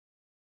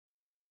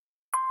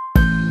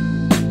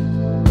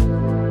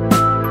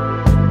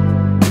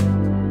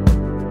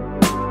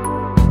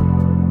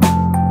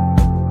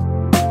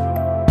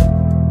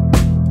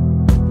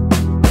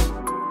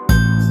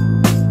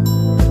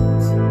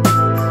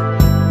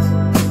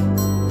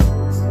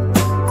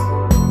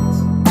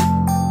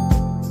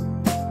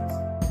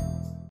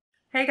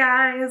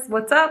guys,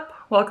 what's up?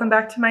 Welcome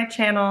back to my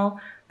channel.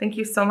 Thank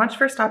you so much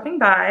for stopping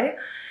by.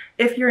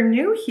 If you're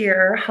new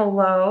here,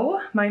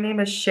 hello, my name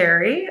is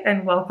Sherry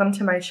and welcome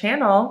to my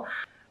channel.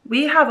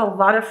 We have a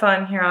lot of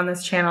fun here on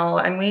this channel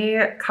and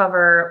we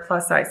cover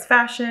plus size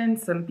fashion,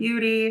 some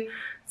beauty,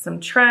 some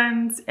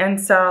trends.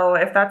 And so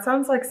if that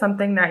sounds like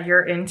something that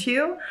you're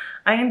into,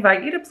 I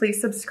invite you to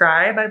please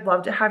subscribe. I'd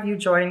love to have you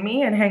join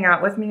me and hang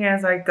out with me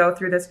as I go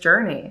through this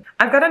journey.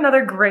 I've got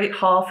another great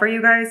haul for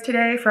you guys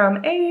today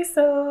from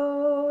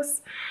Asos.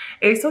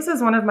 Asos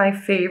is one of my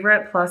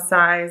favorite plus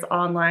size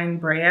online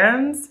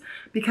brands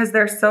because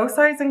they're so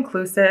size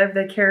inclusive.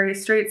 They carry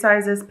straight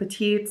sizes,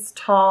 petites,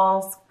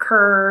 talls,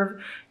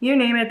 curve, you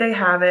name it, they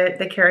have it.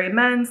 They carry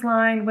men's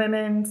line,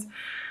 women's.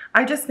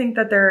 I just think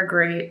that they're a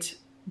great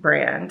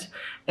brand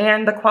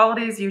and the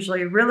quality is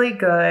usually really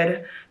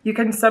good. You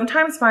can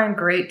sometimes find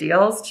great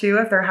deals too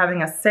if they're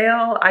having a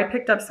sale. I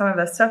picked up some of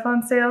the stuff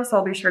on sale, so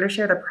I'll be sure to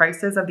share the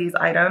prices of these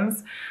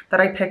items that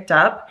I picked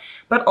up.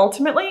 But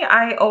ultimately,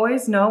 I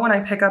always know when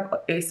I pick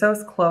up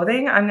Asos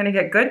clothing, I'm gonna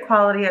get good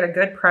quality at a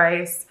good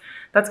price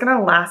that's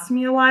gonna last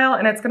me a while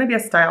and it's gonna be a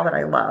style that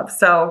I love.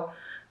 So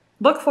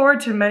look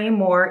forward to many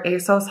more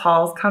Asos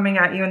hauls coming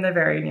at you in the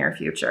very near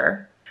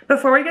future.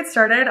 Before we get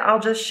started,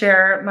 I'll just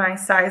share my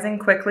sizing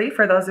quickly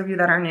for those of you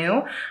that are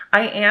new.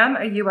 I am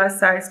a US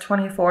size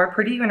 24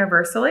 pretty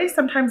universally.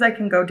 Sometimes I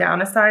can go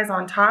down a size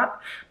on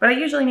top, but I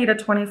usually need a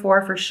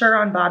 24 for sure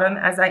on bottom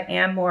as I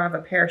am more of a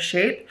pear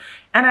shape.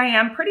 And I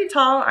am pretty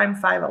tall, I'm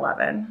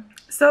 5'11".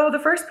 So the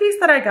first piece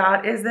that I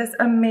got is this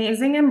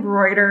amazing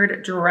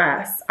embroidered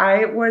dress.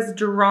 I was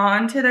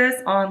drawn to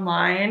this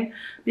online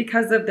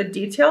because of the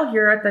detail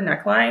here at the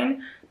neckline,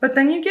 but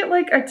then you get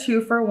like a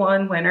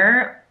 2-for-1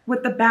 winner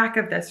with the back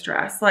of this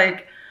dress.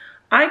 Like,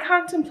 I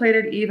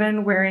contemplated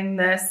even wearing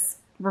this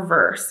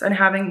reverse and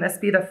having this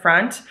be the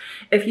front.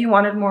 If you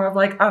wanted more of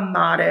like a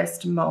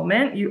modest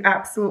moment, you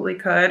absolutely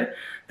could.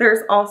 There's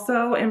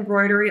also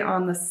embroidery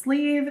on the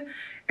sleeve.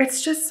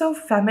 It's just so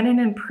feminine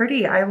and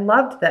pretty. I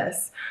loved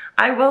this.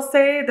 I will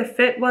say the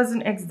fit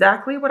wasn't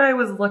exactly what I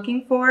was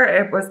looking for.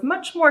 It was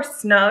much more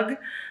snug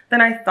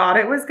than I thought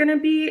it was gonna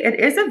be. It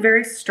is a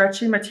very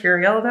stretchy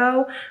material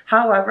though,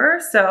 however,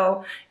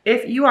 so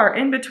if you are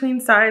in between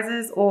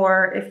sizes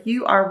or if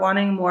you are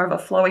wanting more of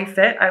a flowy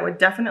fit, I would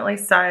definitely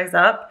size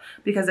up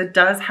because it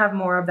does have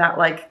more of that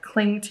like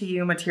cling to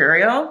you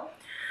material.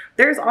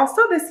 There's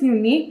also this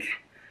unique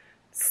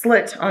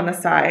slit on the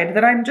side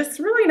that I'm just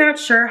really not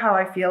sure how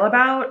I feel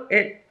about.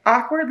 It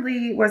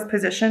awkwardly was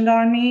positioned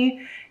on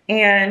me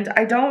and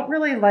I don't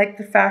really like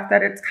the fact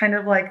that it's kind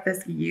of like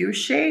this U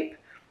shape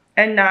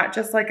and not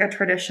just like a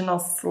traditional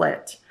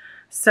slit.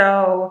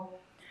 So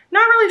not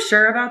really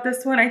sure about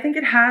this one. I think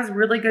it has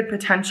really good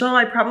potential.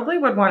 I probably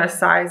would want to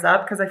size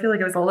up because I feel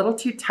like it was a little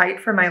too tight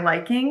for my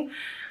liking,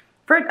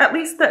 for at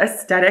least the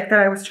aesthetic that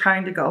I was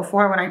trying to go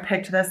for when I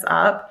picked this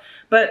up.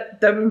 But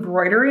the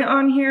embroidery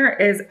on here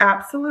is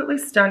absolutely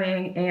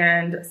stunning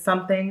and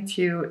something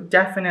to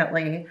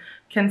definitely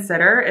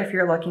consider if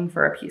you're looking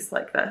for a piece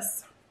like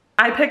this.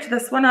 I picked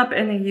this one up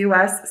in the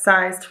US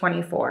size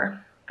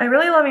 24. I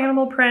really love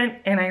animal print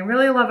and I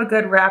really love a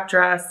good wrap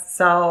dress.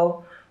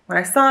 So when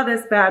I saw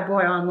this bad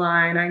boy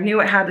online, I knew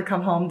it had to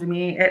come home to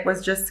me. It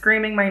was just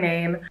screaming my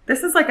name.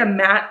 This is like a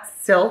matte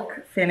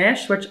silk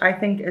finish, which I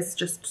think is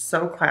just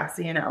so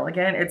classy and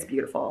elegant. It's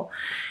beautiful.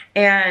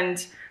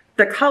 And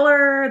the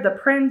color, the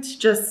print,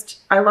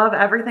 just, I love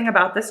everything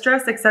about this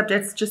dress except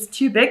it's just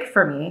too big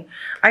for me.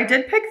 I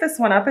did pick this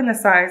one up in the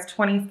size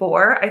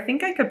 24. I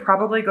think I could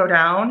probably go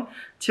down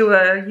to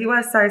a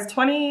US size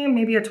 20,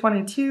 maybe a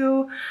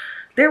 22.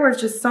 There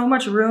was just so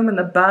much room in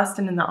the bust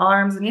and in the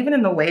arms and even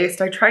in the waist.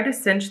 I tried to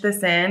cinch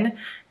this in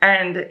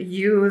and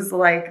use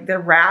like the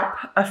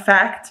wrap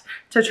effect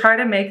to try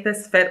to make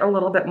this fit a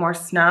little bit more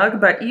snug,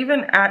 but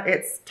even at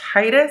its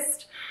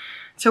tightest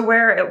to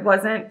where it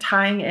wasn't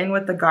tying in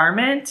with the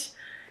garment,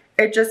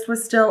 it just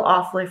was still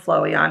awfully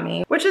flowy on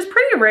me, which is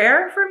pretty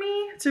rare for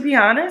me, to be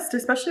honest,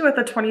 especially with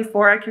a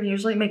 24, I can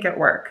usually make it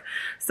work.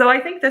 So I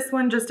think this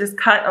one just is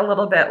cut a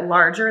little bit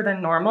larger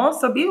than normal.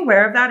 So be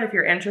aware of that if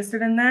you're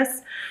interested in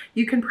this.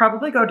 You can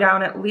probably go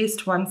down at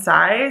least one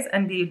size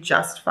and be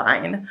just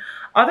fine.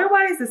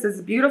 Otherwise, this is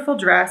a beautiful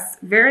dress,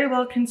 very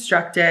well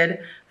constructed,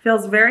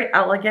 feels very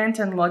elegant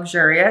and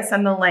luxurious,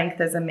 and the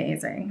length is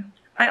amazing.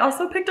 I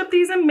also picked up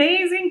these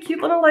amazing, cute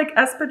little like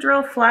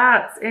espadrille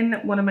flats in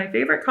one of my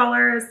favorite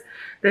colors,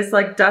 this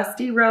like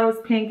dusty rose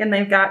pink, and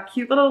they've got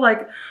cute little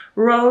like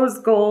rose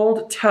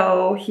gold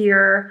toe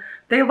here.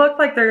 They look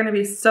like they're gonna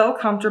be so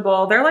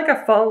comfortable. They're like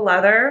a faux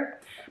leather,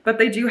 but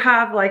they do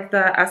have like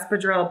the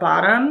espadrille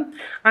bottom.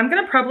 I'm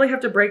gonna probably have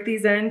to break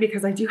these in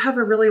because I do have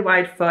a really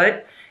wide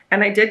foot,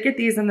 and I did get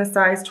these in the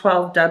size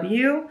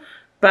 12W.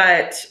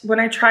 But when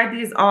I tried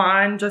these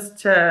on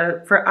just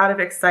for out of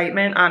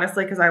excitement,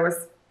 honestly, because I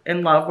was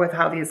in love with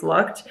how these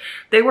looked,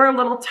 they were a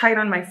little tight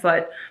on my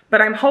foot,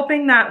 but I'm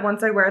hoping that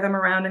once I wear them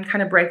around and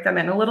kind of break them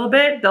in a little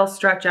bit, they'll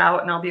stretch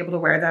out and I'll be able to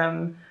wear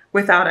them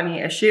without any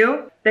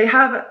issue. They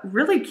have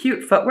really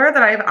cute footwear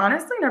that I've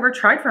honestly never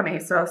tried from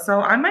Asos,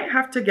 so I might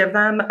have to give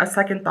them a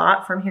second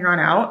thought from here on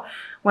out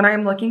when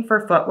I'm looking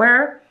for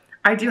footwear.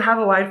 I do have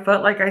a wide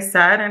foot, like I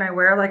said, and I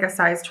wear like a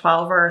size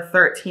 12 or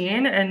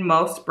 13 in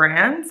most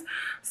brands.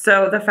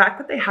 So the fact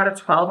that they had a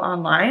 12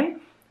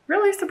 online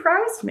really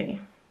surprised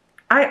me.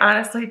 I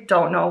honestly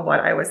don't know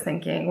what I was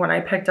thinking when I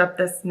picked up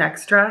this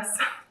next dress.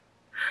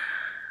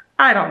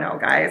 I don't know,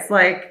 guys.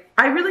 Like,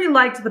 I really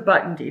liked the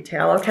button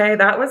detail, okay?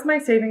 That was my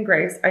saving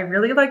grace. I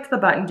really liked the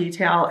button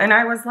detail, and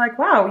I was like,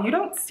 wow, you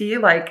don't see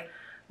like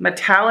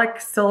metallic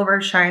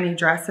silver shiny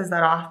dresses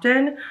that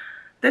often.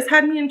 This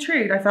had me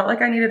intrigued. I felt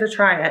like I needed to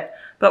try it.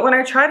 But when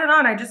I tried it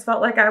on, I just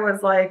felt like I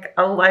was like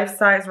a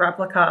life-size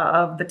replica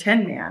of the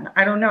Tin Man.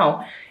 I don't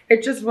know.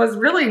 It just was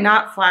really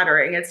not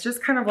flattering. It's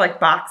just kind of like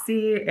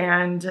boxy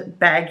and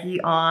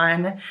baggy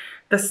on.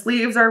 The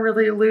sleeves are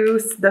really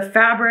loose. The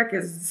fabric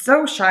is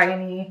so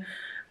shiny.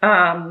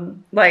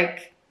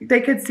 Like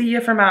they could see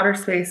you from outer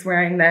space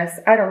wearing this.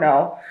 I don't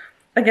know.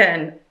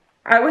 Again,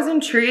 I was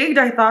intrigued.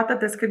 I thought that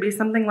this could be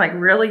something like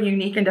really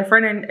unique and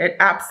different, and it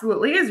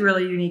absolutely is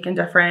really unique and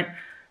different.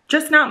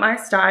 Just not my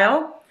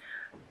style.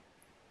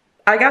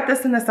 I got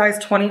this in the size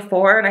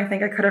 24, and I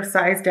think I could have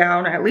sized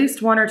down at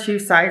least 1 or 2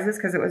 sizes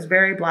because it was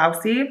very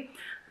blousy.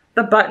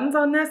 The buttons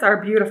on this are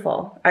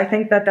beautiful. I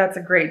think that that's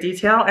a great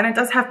detail, and it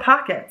does have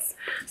pockets.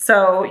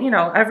 So, you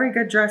know, every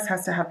good dress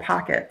has to have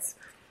pockets.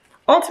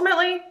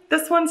 Ultimately,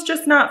 this one's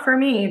just not for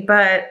me,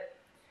 but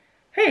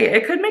hey,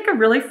 it could make a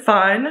really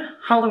fun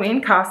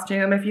Halloween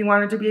costume if you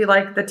wanted to be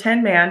like the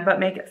Tin Man, but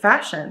make it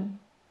fashion.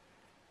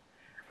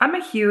 I'm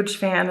a huge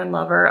fan and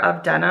lover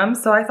of denim,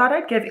 so I thought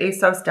I'd give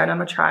Asos denim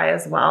a try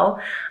as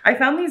well. I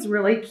found these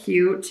really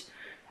cute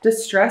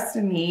distressed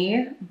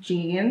knee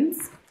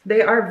jeans.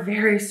 They are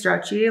very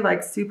stretchy,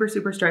 like super,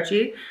 super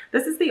stretchy.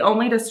 This is the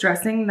only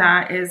distressing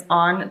that is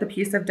on the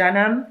piece of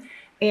denim,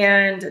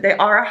 and they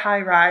are a high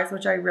rise,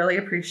 which I really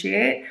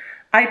appreciate.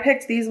 I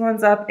picked these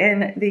ones up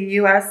in the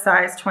US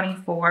size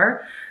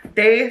 24.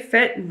 They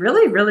fit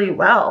really, really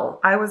well.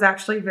 I was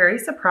actually very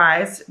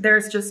surprised.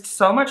 There's just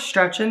so much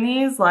stretch in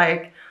these.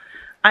 Like,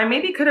 I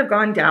maybe could have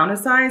gone down a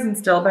size and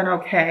still been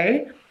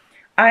okay.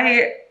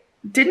 I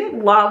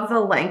didn't love the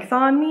length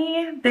on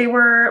me. They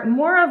were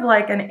more of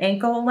like an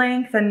ankle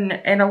length and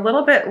a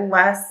little bit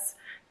less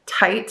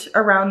tight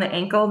around the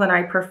ankle than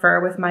I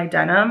prefer with my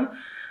denim.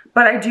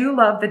 But I do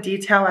love the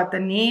detail at the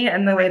knee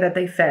and the way that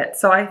they fit.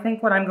 So I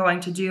think what I'm going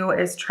to do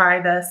is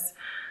try this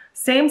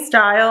same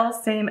style,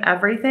 same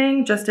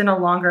everything, just in a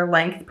longer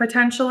length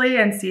potentially,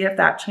 and see if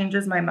that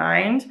changes my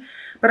mind.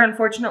 But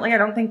unfortunately, I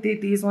don't think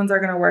these ones are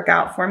gonna work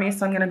out for me,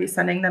 so I'm gonna be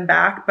sending them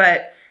back.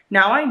 But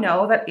now I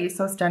know that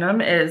Asos denim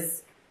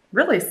is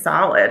really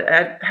solid.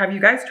 Have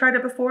you guys tried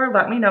it before?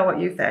 Let me know what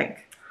you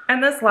think.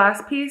 And this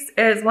last piece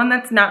is one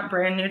that's not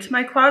brand new to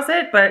my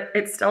closet, but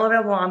it's still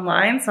available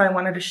online, so I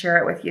wanted to share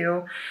it with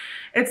you.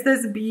 It's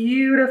this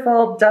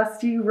beautiful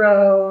dusty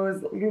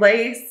rose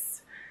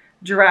lace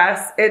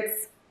dress.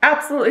 It's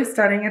absolutely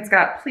stunning. It's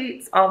got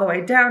pleats all the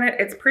way down it.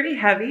 It's pretty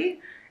heavy.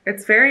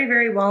 It's very,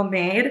 very well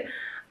made.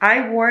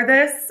 I wore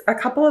this a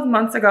couple of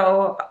months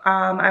ago.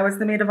 I was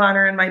the maid of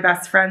honor in my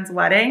best friend's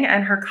wedding,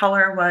 and her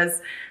color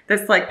was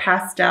this like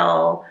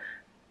pastel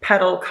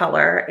petal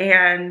color.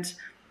 And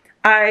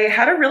I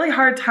had a really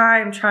hard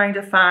time trying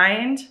to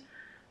find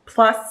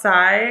plus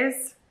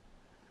size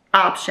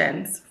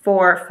options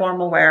for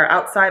formal wear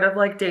outside of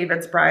like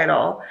David's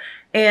Bridal.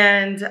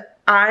 And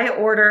I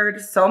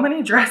ordered so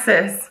many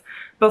dresses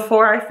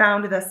before I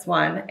found this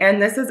one. And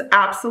this is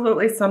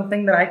absolutely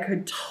something that I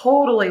could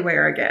totally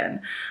wear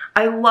again.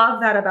 I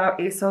love that about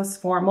Asos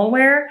formal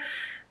wear.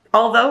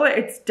 Although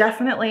it's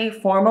definitely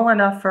formal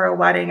enough for a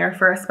wedding or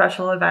for a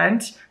special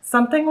event,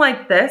 something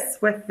like this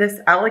with this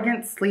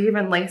elegant sleeve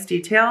and lace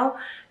detail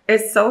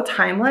is so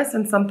timeless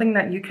and something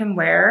that you can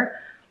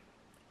wear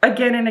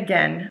again and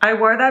again. I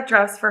wore that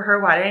dress for her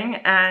wedding,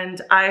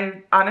 and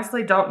I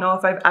honestly don't know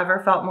if I've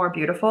ever felt more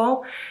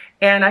beautiful.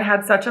 And I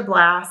had such a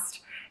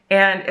blast,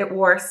 and it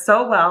wore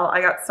so well. I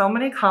got so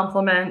many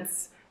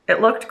compliments. It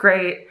looked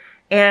great.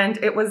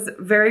 And it was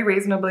very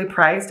reasonably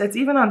priced. It's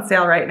even on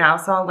sale right now,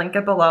 so I'll link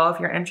it below if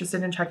you're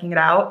interested in checking it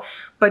out.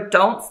 But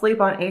don't sleep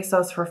on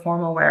Asos for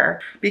formal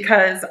wear,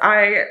 because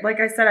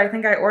like I said, I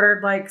think I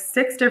ordered like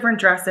 6 different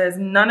dresses.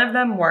 None of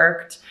them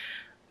worked.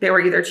 They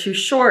were either too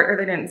short, or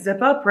they didn't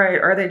zip up right,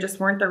 or they just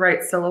weren't the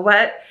right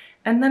silhouette.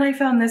 And then I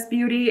found this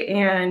beauty,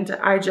 and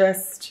I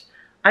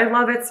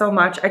love it so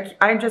much.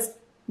 I'm just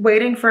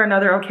waiting for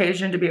another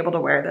occasion to be able to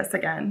wear this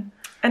again.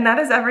 And that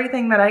is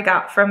everything that I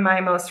got from my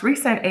most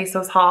recent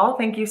Asos haul.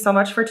 Thank you so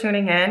much for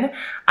tuning in.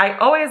 I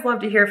always love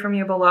to hear from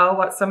you below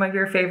what some of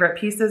your favorite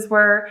pieces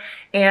were.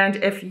 And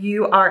if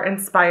you are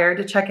inspired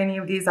to check any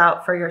of these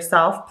out for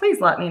yourself,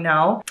 please let me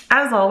know.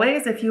 As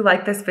always, if you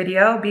like this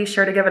video, be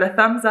sure to give it a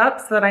thumbs up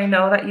so that I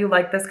know that you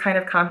like this kind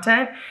of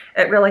content.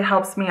 It really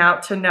helps me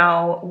out to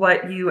know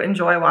what you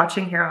enjoy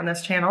watching here on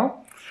this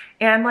channel.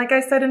 And like I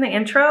said in the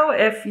intro,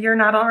 if you're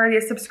not already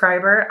a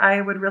subscriber,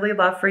 I would really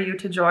love for you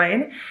to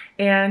join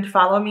and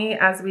follow me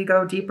as we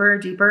go deeper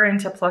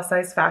into plus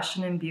size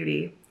fashion and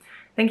beauty.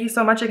 Thank you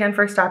so much again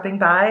for stopping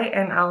by,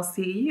 and I'll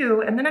see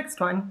you in the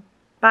next one.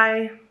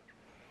 Bye.